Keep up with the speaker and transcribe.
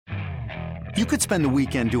You could spend the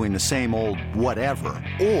weekend doing the same old whatever,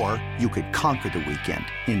 or you could conquer the weekend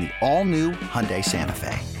in the all-new Hyundai Santa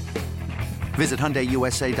Fe. Visit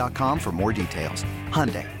HyundaiUSA.com for more details.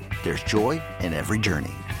 Hyundai, there's joy in every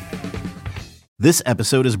journey. This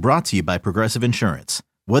episode is brought to you by Progressive Insurance.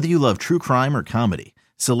 Whether you love true crime or comedy,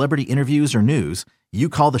 celebrity interviews or news, you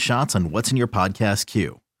call the shots on what's in your podcast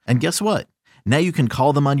queue. And guess what? Now you can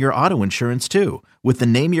call them on your auto insurance too with the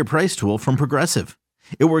Name Your Price tool from Progressive.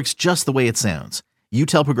 It works just the way it sounds. You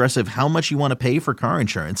tell Progressive how much you want to pay for car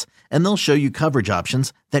insurance, and they'll show you coverage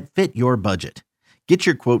options that fit your budget. Get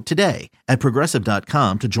your quote today at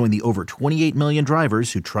Progressive.com to join the over 28 million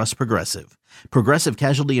drivers who trust Progressive. Progressive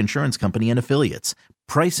Casualty Insurance Company and Affiliates.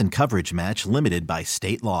 Price and coverage match limited by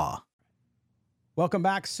state law. Welcome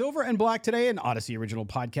back. Silver and Black today, an Odyssey original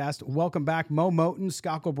podcast. Welcome back. Mo Moton,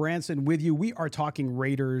 Skockel Branson with you. We are talking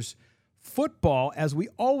Raiders football, as we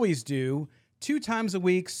always do, 2 times a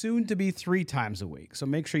week, soon to be 3 times a week. So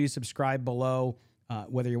make sure you subscribe below,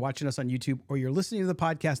 whether you're watching us on YouTube or you're listening to the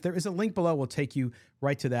podcast. There is a link below. We'll take you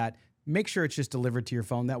right to that. Make sure it's just delivered to your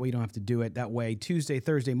phone. That way you don't have to do it. That way, Tuesday,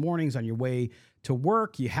 Thursday mornings on your way to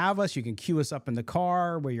work, you have us. You can queue us up in the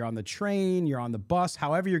car, where you're on the train, you're on the bus,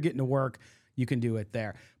 however you're getting to work, you can do it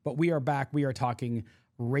there. But we are back. We are talking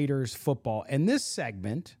Raiders football. And this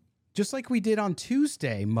segment, just like we did on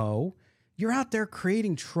Tuesday, Mo, you're out there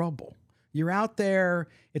creating trouble. You're out there.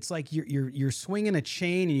 It's like you're swinging a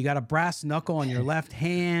chain and you got a brass knuckle on your left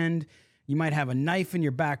hand. You might have a knife in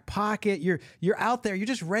your back pocket. You're out there. You're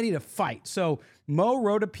just ready to fight. So Mo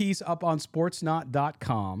wrote a piece up on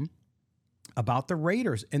sportsnot.com about the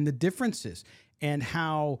Raiders and the differences and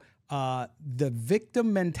how the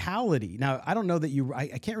victim mentality. Now, I don't know that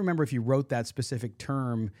I can't remember if you wrote that specific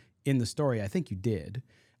term in the story. I think you did.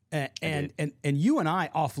 And you and I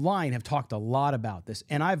offline have talked a lot about this,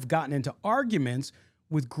 and I've gotten into arguments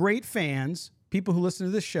with great fans, people who listen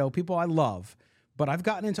to this show, people I love, but I've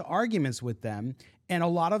gotten into arguments with them, and a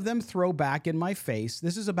lot of them throw back in my face.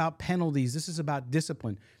 This is about penalties. This is about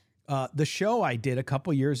discipline. The show I did a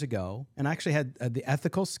couple years ago, and I actually had the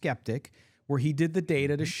Ethical Skeptic, where he did the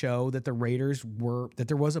data to show that that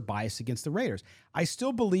there was a bias against the Raiders. I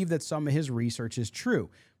still believe that some of his research is true.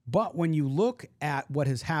 But when you look at what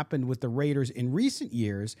has happened with the Raiders in recent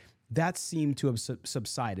years, that seemed to have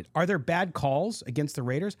subsided. Are there bad calls against the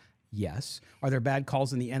Raiders? Yes. Are there bad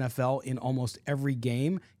calls in the NFL in almost every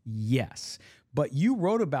game? Yes. But you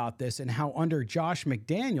wrote about this and how under Josh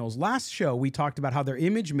McDaniels, last show we talked about how their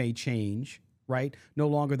image may change, right? No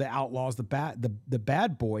longer the outlaws, the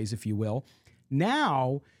bad boys, if you will.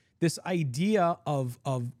 Now, this idea of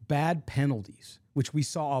bad penalties, which we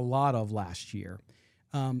saw a lot of last year.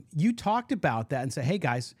 You talked about that and said, hey,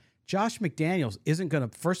 guys, Josh McDaniels isn't going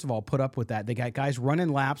to, first of all, put up with that. They got guys running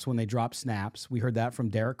laps when they drop snaps. We heard that from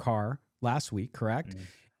Derek Carr last week, correct? Mm-hmm.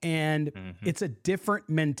 And it's a different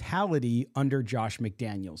mentality under Josh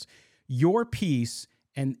McDaniels. Your piece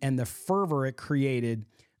and the fervor it created,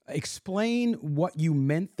 explain what you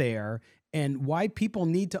meant there and why people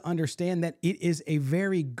need to understand that it is a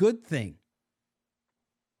very good thing.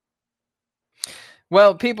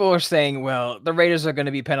 Well, people are saying, the Raiders are going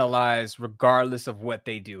to be penalized regardless of what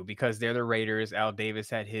they do because they're the Raiders. Al Davis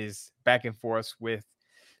had his back and forth with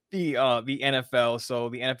the NFL, so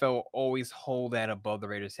the NFL will always hold that above the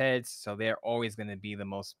Raiders' heads. So they're always going to be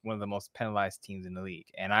one of the most penalized teams in the league.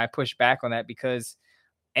 And I push back on that because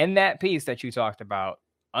in that piece that you talked about,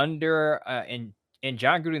 under in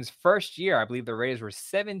John Gruden's first year, I believe the Raiders were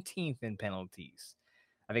 17th in penalties.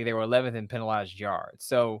 I think they were 11th in penalized yards.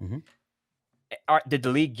 So. Mm-hmm. Did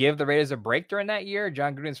the league give the Raiders a break during that year,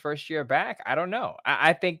 John Gruden's first year back? I don't know.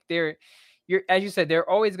 I think as you said, there are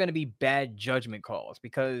always going to be bad judgment calls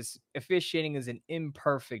because officiating is an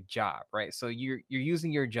imperfect job, right? So you're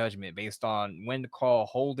using your judgment based on when to call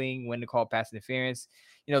holding, when to call pass interference.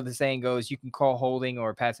 You know, the saying goes, you can call holding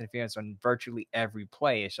or pass interference on virtually every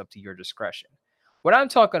play. It's up to your discretion. What I'm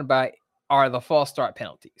talking about are the false start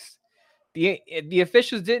penalties. The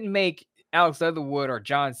officials didn't make Alex Leatherwood or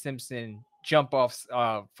John Simpson jump off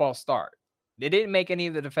false start. They didn't make any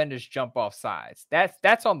of the defenders jump off sides.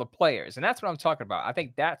 That's on the players, and that's what I'm talking about. I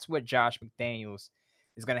think that's what Josh McDaniels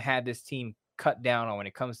is going to have this team cut down on when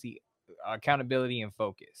it comes to accountability and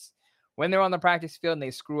focus. When they're on the practice field and they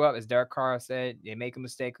screw up, as Derek Carr said, they make a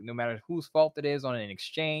mistake, no matter whose fault it is on an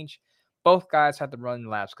exchange, both guys have to run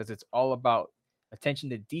laps because it's all about attention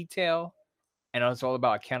to detail and it's all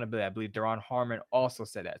about accountability. I believe Daron Harmon also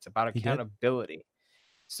said that. It's about accountability.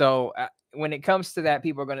 So when it comes to that,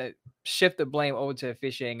 people are going to shift the blame over to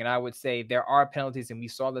officiating. And I would say there are penalties, and we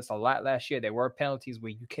saw this a lot last year. There were penalties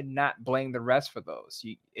where you cannot blame the refs for those.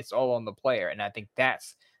 It's all on the player. And I think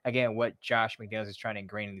that's again, what Josh McDaniels is trying to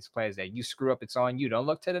ingrain in these players, that you screw up, it's on you. Don't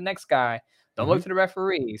look to the next guy. Don't look to the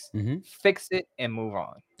referees. Fix it and move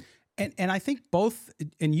on. And I think both,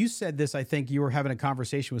 and you said this, I think you were having a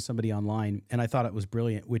conversation with somebody online, and I thought it was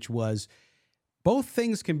brilliant, which was both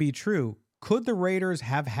things can be true. Could the Raiders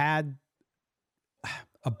have had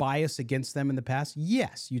a bias against them in the past?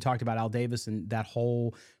 Yes. You talked about Al Davis and that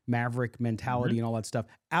whole Maverick mentality and all that stuff.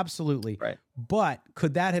 Absolutely. Right. But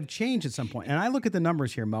could that have changed at some point? And I look at the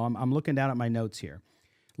numbers here, Mo. I'm looking down at my notes here.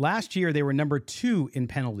 Last year, they were number 2 in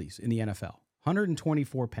penalties in the NFL,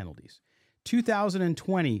 124 penalties.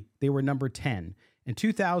 2020, they were number 10. In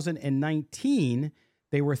 2019,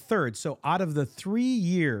 they were 3rd. So out of the 3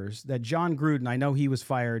 years that John Gruden, I know he was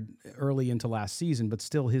fired early into last season, but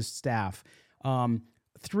still his staff, 2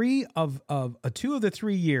 of the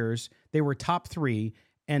 3 years, they were top 3,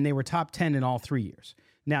 and they were top 10 in all 3 years.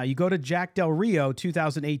 Now, you go to Jack Del Rio,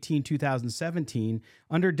 2018, 2017.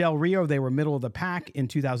 Under Del Rio, they were middle of the pack in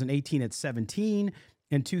 2018 at 17.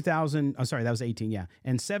 In that was 18, yeah.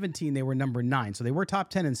 And 17, they were number 9. So they were top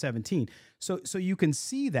 10 in 17. So you can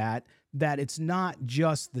see that it's not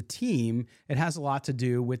just the team. It has a lot to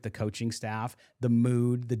do with the coaching staff, the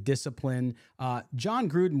mood, the discipline. John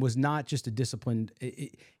Gruden was not just a disciplined.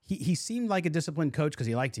 He seemed like a disciplined coach because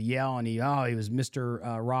he liked to yell, and he was Mr.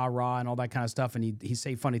 Rah-rah and all that kind of stuff, and he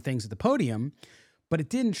say funny things at the podium. But it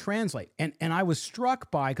didn't translate. And I was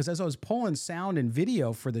struck by, because as I was pulling sound and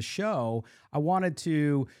video for the show, I wanted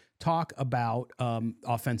to talk about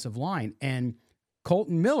offensive line. And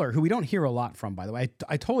Colton Miller, who we don't hear a lot from, by the way.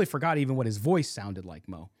 I totally forgot even what his voice sounded like,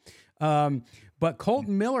 Mo. But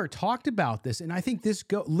Colton Miller talked about this, and I think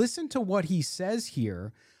listen to what he says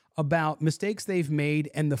here about mistakes they've made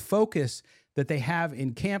and the focus that they have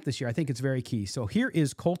in camp this year. I think it's very key. So here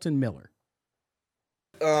is Colton Miller.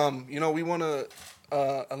 We want to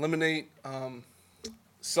eliminate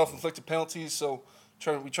self-inflicted penalties, so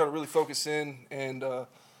we try to really focus in, and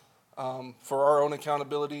for our own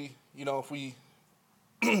accountability, if we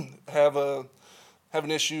have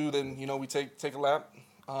an issue, then we take a lap.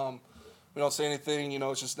 We don't say anything,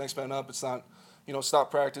 it's just next man up. It's not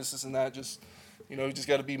stop practice, this and that. Just you just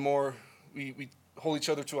got to be more. We hold each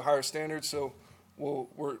other to a higher standard, so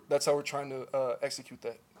that's how we're trying to execute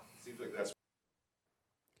that. Seems like that's.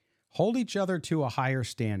 Hold each other to a higher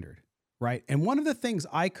standard, right? And one of the things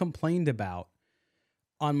I complained about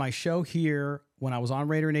on my show here when I was on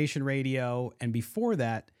Raider Nation Radio and before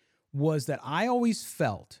that was that I always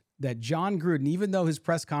felt that John Gruden, even though his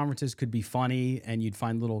press conferences could be funny and you'd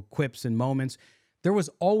find little quips and moments, there was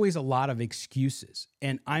always a lot of excuses.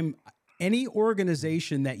 And any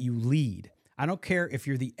organization that you lead, I don't care if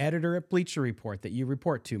you're the editor at Bleacher Report that you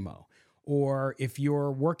report to, Mo, or if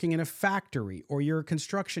you're working in a factory, or you're a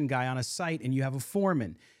construction guy on a site and you have a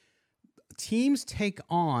foreman, teams take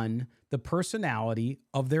on the personality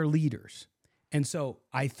of their leaders. And so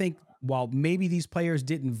I think while maybe these players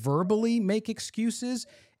didn't verbally make excuses,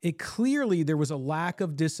 clearly there was a lack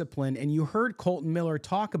of discipline. And you heard Colton Miller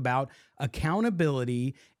talk about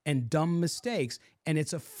accountability and dumb mistakes. And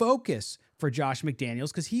it's a focus for Josh McDaniels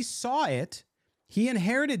because he saw it. He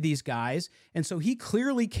inherited these guys, and so he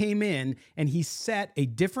clearly came in and he set a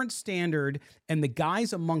different standard, and the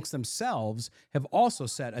guys amongst themselves have also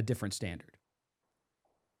set a different standard.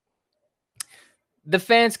 The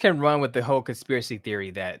fans can run with the whole conspiracy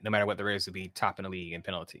theory that no matter what, the Raiders will be top in the league in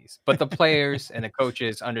penalties. But the players and the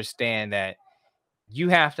coaches understand that you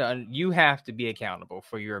have to be accountable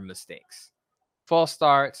for your mistakes. False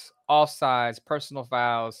starts, offsides, personal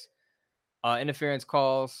fouls, interference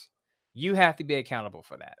calls. You have to be accountable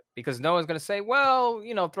for that, because no one's going to say, well,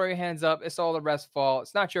 throw your hands up. It's all the ref's fault.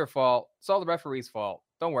 It's not your fault. It's all the referee's fault.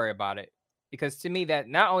 Don't worry about it. Because to me, that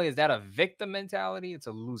not only is that a victim mentality, it's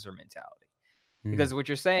a loser mentality. Because what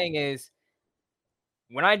you're saying is,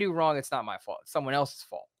 when I do wrong, it's not my fault. It's someone else's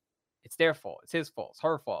fault. It's their fault. It's his fault. It's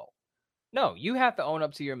her fault. No, you have to own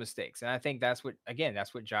up to your mistakes. And I think that's what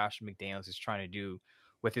Josh McDaniels is trying to do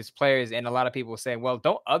with his players. And a lot of people say, well,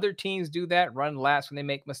 don't other teams do that, run laps when they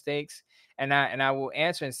make mistakes? And I will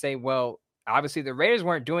answer and say, well, obviously the Raiders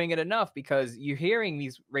weren't doing it enough, because you're hearing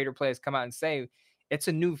these Raider players come out and say it's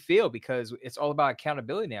a new feel because it's all about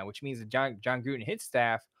accountability now, which means that John Gruden and his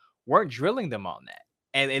staff weren't drilling them on that.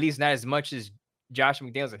 And at least not as much as Josh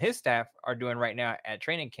McDaniels and his staff are doing right now at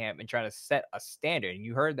training camp and trying to set a standard. And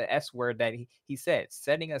you heard the S word that he said,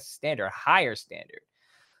 setting a standard, a higher standard.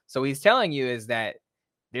 So he's telling you is that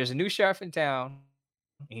there's a new sheriff in town,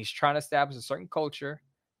 and he's trying to establish a certain culture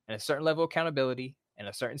and a certain level of accountability and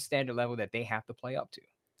a certain standard level that they have to play up to.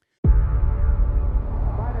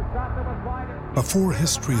 Before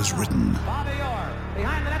history is written,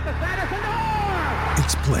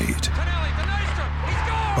 It's played.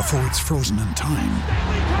 Before it's frozen in time.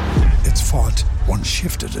 It's fought one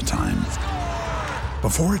shift at a time.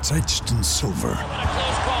 Before it's etched in silver.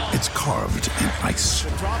 It's carved in ice.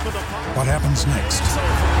 What happens next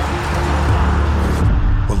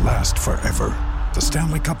will last forever. The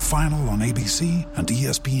Stanley Cup Final on ABC and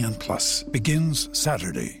ESPN Plus begins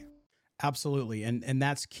Saturday. Absolutely. And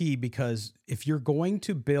that's key, because if you're going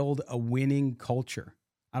to build a winning culture,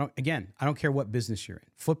 I don't care what business you're in,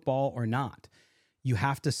 football or not, you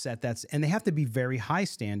have to set that, and they have to be very high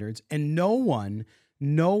standards, and no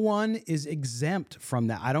one is exempt from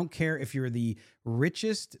that. I don't care if you're the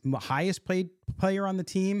richest, highest paid player on the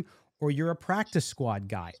team or you're a practice squad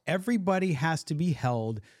guy. Everybody has to be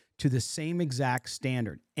held to the same exact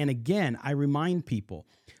standard. And again, I remind people,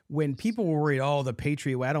 when people were worried, oh, the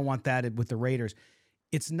Patriot way, I don't want that with the Raiders.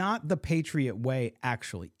 It's not the Patriot way,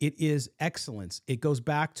 actually. It is excellence. It goes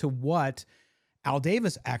back to what Al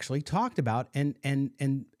Davis actually talked about and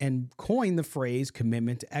coined the phrase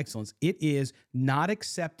commitment to excellence. It is not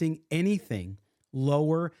accepting anything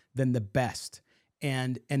lower than the best.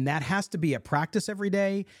 And that has to be at practice every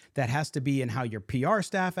day. That has to be in how your PR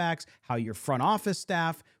staff acts, how your front office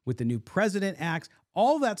staff with the new president acts.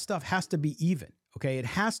 All that stuff has to be even. Okay, it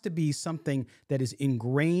has to be something that is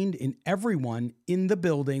ingrained in everyone in the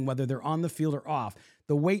building, whether they're on the field or off.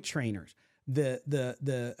 The weight trainers,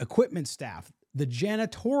 the equipment staff, the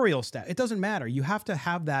janitorial staff. It doesn't matter. You have to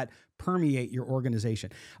have that permeate your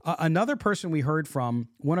organization. Another person we heard from,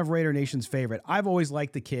 one of Raider Nation's favorite. I've always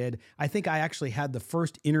liked the kid. I think I actually had the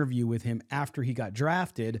first interview with him after he got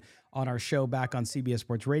drafted on our show back on CBS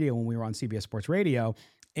Sports Radio when we were on CBS Sports Radio.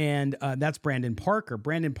 And that's Brandon Parker.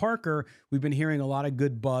 Brandon Parker, we've been hearing a lot of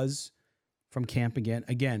good buzz from camp again.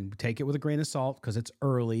 Again, take it with a grain of salt because it's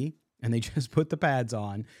early and they just put the pads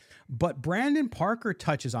on. But Brandon Parker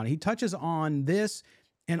touches on it. He touches on this.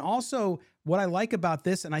 And also what I like about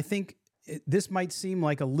this, and I think this might seem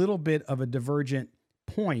like a little bit of a divergent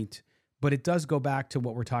point, but it does go back to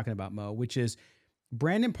what we're talking about, Mo, which is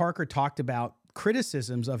Brandon Parker talked about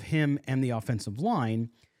criticisms of him and the offensive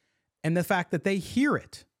line and the fact that they hear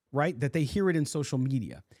it, right? That they hear it in social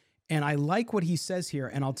media. And I like what he says here,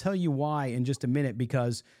 and I'll tell you why in just a minute,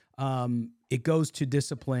 because it goes to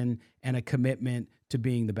discipline and a commitment to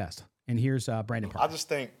being the best. And here's Brandon Parker. I just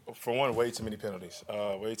think, for one, way too many penalties.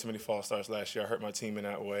 Way too many false starts last year. I hurt my team in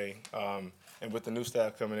that way. And with the new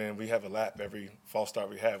staff coming in, we have a lap every false start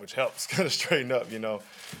we have, which helps kind of straighten up, you know.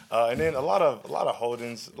 And then a lot of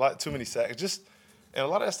holdings, too many sacks. And a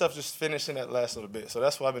lot of that stuff just finishing that last little bit. So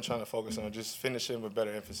that's what I've been trying to focus on, just finishing with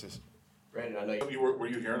better emphasis. Brandon, I know were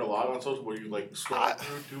you hearing a lot on social? Were you like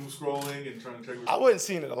doom scrolling and trying to take? I wasn't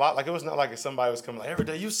seeing it a lot. Like, it was not like if somebody was coming like, every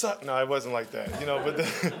day you suck. No, it wasn't like that. You know, but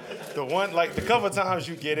the one, like, the couple of times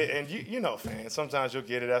you get it, and you know, fans, sometimes you'll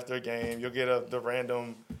get it after a game. You'll get the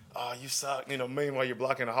random, oh, you suck. You know, meanwhile you're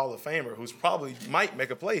blocking a Hall of Famer who's probably might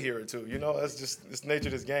make a play here or two. You know, that's just it's nature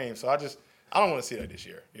of this game. So I don't want to see that this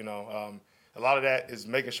year. You know. A lot of that is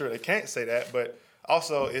making sure they can't say that, but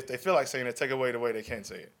also if they feel like saying it, take away the way they can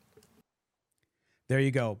say it. There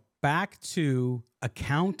you go. Back to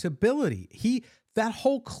accountability. That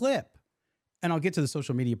whole clip, and I'll get to the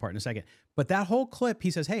social media part in a second, but that whole clip,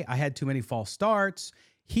 he says, hey, I had too many false starts.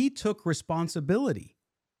 He took responsibility.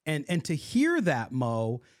 And to hear that,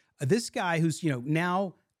 Mo, this guy who's, you know,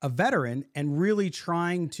 now a veteran and really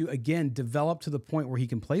trying to, again, develop to the point where he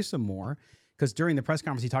can play some more. Because during the press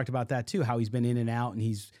conference, he talked about that too, how he's been in and out and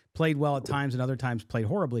he's played well at times and other times played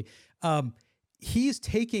horribly. He's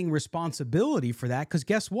taking responsibility for that because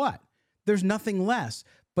guess what? There's nothing less.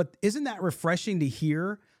 But isn't that refreshing to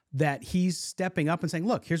hear that he's stepping up and saying,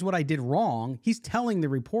 look, here's what I did wrong. He's telling the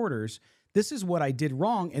reporters, this is what I did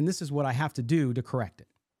wrong and this is what I have to do to correct it.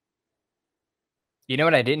 You know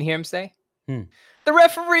what I didn't hear him say? The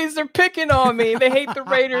referees are picking on me. They hate the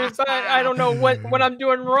Raiders. I don't know what I'm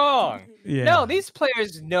doing wrong. Yeah. No, these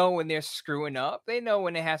players know when they're screwing up. They know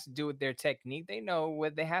when it has to do with their technique. They know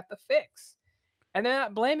what they have to fix. And they're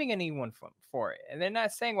not blaming anyone for it. And they're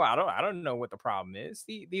not saying, well, I don't know what the problem is.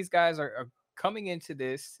 These guys are coming into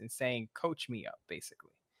this and saying, coach me up,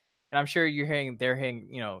 basically. And I'm sure they're hearing,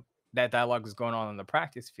 you know, that dialogue is going on in the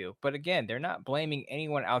practice field. But again, they're not blaming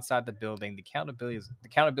anyone outside the building. The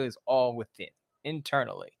accountability is all within,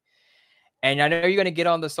 internally. And I know you're going to get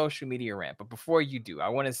on the social media rant, but before you do, I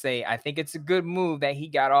want to say I think it's a good move that he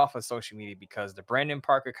got off of social media because the Brandon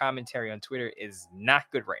Parker commentary on Twitter is not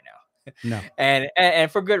good right now. No. And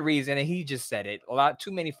for good reason. And he just said it.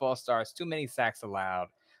 Too many false starts, too many sacks allowed.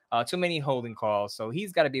 Too many holding calls. So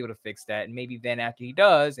he's got to be able to fix that. And maybe then after he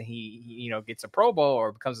does and he gets a Pro Bowl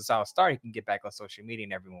or becomes a solid start, he can get back on social media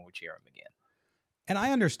and everyone will cheer him again. And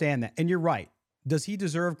I understand that. And you're right. Does he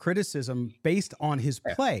deserve criticism based on his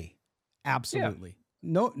play? Absolutely.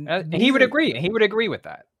 No, and he would agree. He would agree with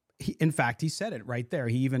that. In fact, he said it right there.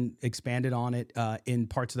 He even expanded on it in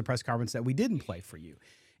parts of the press conference that we didn't play for you.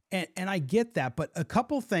 And I get that, but a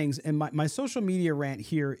couple things, and my social media rant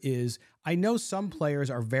here is, I know some players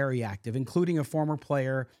are very active, including a former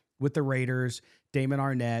player with the Raiders, Damon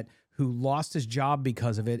Arnett, who lost his job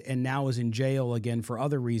because of it and now is in jail again for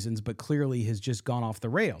other reasons, but clearly has just gone off the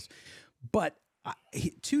rails. But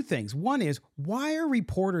two things. One is, why are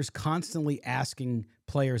reporters constantly asking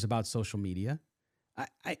players about social media?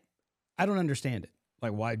 I don't understand it.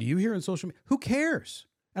 Like, why do you hear in social media? Who cares?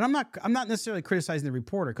 And I'm not necessarily criticizing the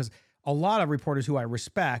reporter, because a lot of reporters who I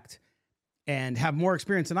respect and have more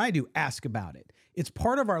experience than I do ask about it. It's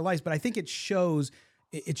part of our lives, but I think it shows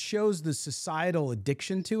the societal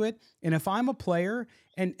addiction to it. And if I'm a player,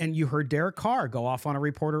 and you heard Derek Carr go off on a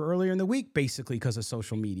reporter earlier in the week, basically because of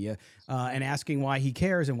social media, and asking why he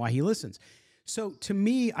cares and why he listens. So to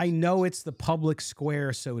me, I know it's the public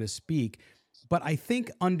square, so to speak, but I think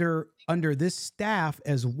under this staff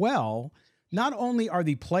as well, not only are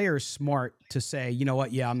the players smart to say, you know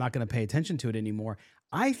what, yeah, I'm not going to pay attention to it anymore.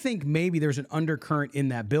 I think maybe there's an undercurrent in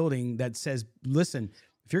that building that says, listen,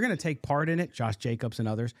 if you're going to take part in it, Josh Jacobs and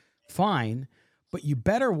others, fine, but you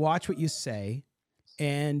better watch what you say,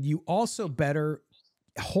 and you also better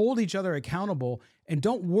hold each other accountable, and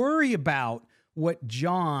don't worry about what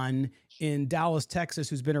John in Dallas, Texas,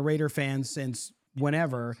 who's been a Raider fan since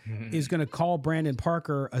whenever, is going to call Brandon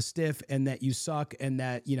Parker a stiff and that you suck and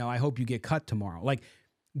that, I hope you get cut tomorrow. Like,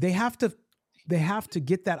 they have to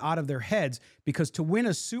get that out of their heads, because to win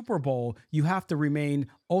a Super Bowl, you have to remain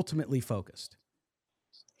ultimately focused.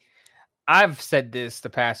 I've said this the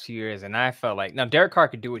past few years, and I felt like, now Derek Carr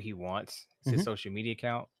can do what he wants. It's his social media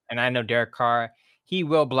account. And I know Derek Carr, he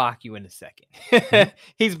will block you in a second.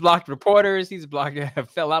 He's blocked reporters. He's blocked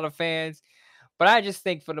a lot of fans. But I just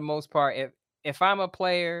think, for the most part, if I'm a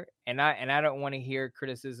player and I don't want to hear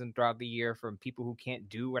criticism throughout the year from people who can't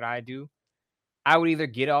do what I do, I would either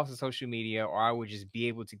get off of social media, or I would just be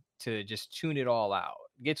able to just tune it all out.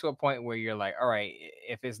 Get to a point where you're like, all right,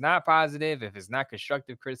 if it's not positive, if it's not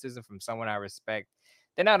constructive criticism from someone I respect,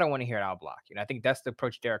 then I don't want to hear it. I'll block you. And I think that's the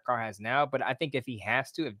approach Derek Carr has now. But I think if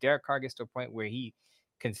Derek Carr gets to a point where he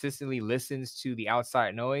consistently listens to the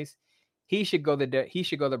outside noise, he should go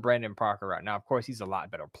the Brandon Parker route. Now, of course, he's a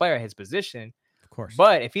lot better player at his position, of course.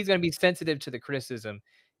 But if he's going to be sensitive to the criticism,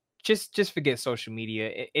 just forget social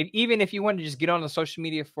media. Even if you want to just get on the social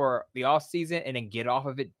media for the off season and then get off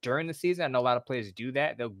of it during the season, I know a lot of players do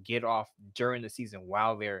that. They'll get off during the season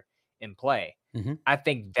while they're in play. I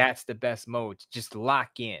think that's the best mode, to just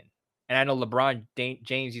lock in. And I know LeBron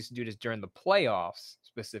James used to do this during the playoffs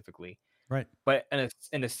specifically. Right. But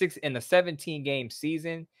in the 17-game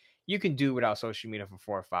season, you can do without social media for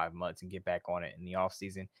 4 or 5 months and get back on it in the off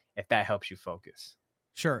season, if that helps you focus.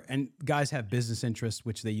 Sure. And guys have business interests,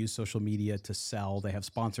 which they use social media to sell. They have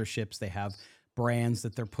sponsorships. They have brands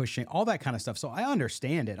that they're pushing, all that kind of stuff. So I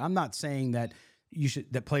understand it. I'm not saying that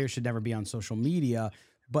that players should never be on social media,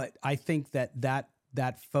 but I think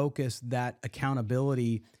that focus, that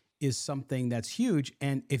accountability is something that's huge.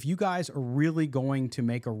 And if you guys are really going to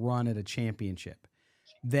make a run at a championship,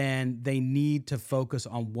 then they need to focus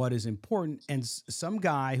on what is important. And some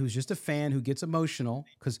guy who's just a fan who gets emotional,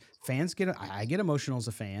 because I get emotional as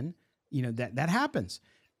a fan, that happens.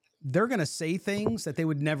 They're going to say things that they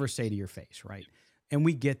would never say to your face, right? And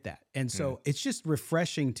we get that. And so it's just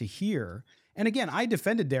refreshing to hear. And again, I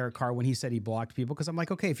defended Derek Carr when he said he blocked people, because I'm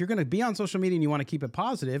like, okay, if you're going to be on social media and you want to keep it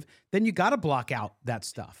positive, then you got to block out that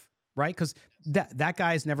stuff, right? Because that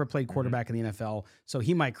guy's never played quarterback in the NFL, so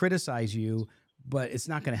he might criticize you, but it's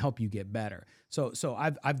not going to help you get better. So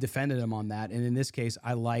I've defended him on that. And in this case,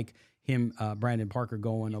 I like him, Brandon Parker,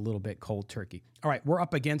 going a little bit cold turkey. All right, we're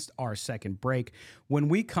up against our second break. When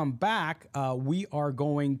we come back, we are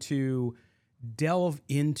going to delve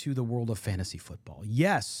into the world of fantasy football.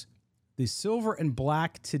 Yes, the Silver and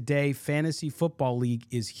Black Today Fantasy Football League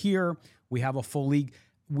is here. We have a full league.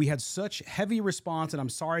 We had such heavy response, and I'm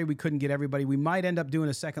sorry we couldn't get everybody. We might end up doing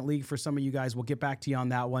a second league for some of you guys. We'll get back to you on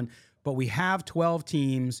that one. But we have 12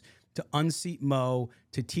 teams to unseat Mo,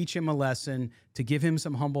 to teach him a lesson, to give him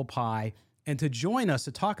some humble pie, and to join us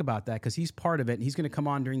to talk about that, because he's part of it, and he's going to come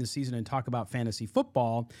on during the season and talk about fantasy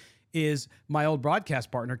football, is my old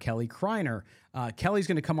broadcast partner, Kelly Kreiner. Kelly's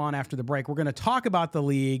going to come on after the break. We're going to talk about the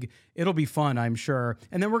league. It'll be fun, I'm sure.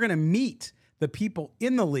 And then we're going to meet the people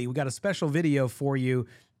in the league. We got a special video for you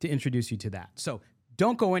to introduce you to that. So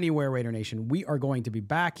don't go anywhere, Raider Nation. We are going to be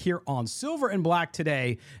back here on Silver and Black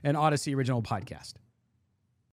Today, an Odyssey original podcast.